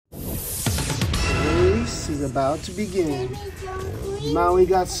is about to begin. Maui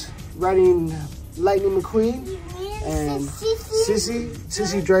got riding Lightning Mcqueen, and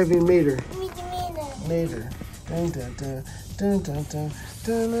Sissy driving Mater. Mater. Dun, dun, dun, dun, dun, dun, dun,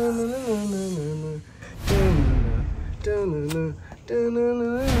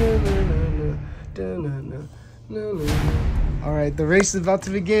 dun, dun, dun. All right, the race is about to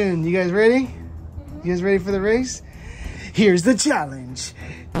begin. You guys ready? You guys ready for the race? Here's the challenge.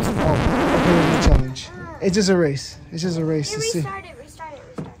 Oh, okay, the challenge. It's just a race. It's just a race to see. Restart it.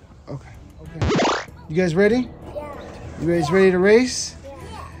 Okay. You guys ready? Yeah. You guys ready to race?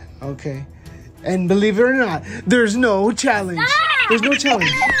 Yeah. Okay. And believe it or not, there's no challenge. Stop! There's no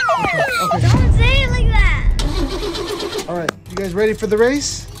challenge. Okay. Don't say it like that. All right. You guys ready for the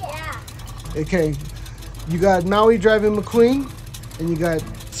race? Yeah. Okay. You got Maui driving McQueen, and you got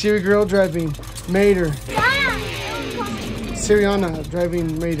SyriGyrL driving Mater. Syriana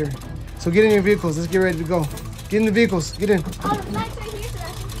driving Mater. So get in your vehicles. Let's get ready to go. Get in the vehicles. Get in. Oh, the flag's right here,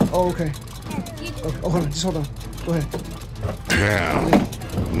 Sebastian. Oh, okay. Okay. Oh, hold on. Just hold on. Go ahead.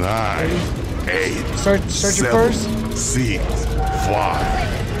 10, 9, 8. Start 7, your cars. 6,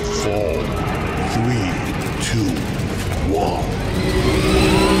 5, 4, 3, 2, 1.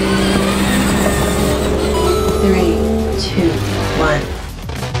 3, 2, 1.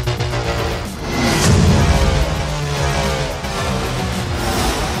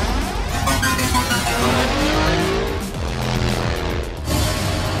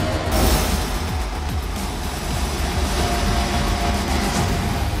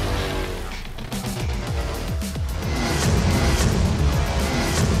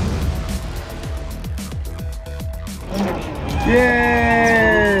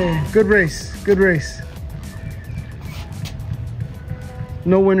 Yay! Good race. Good race.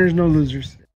 No winners, no losers.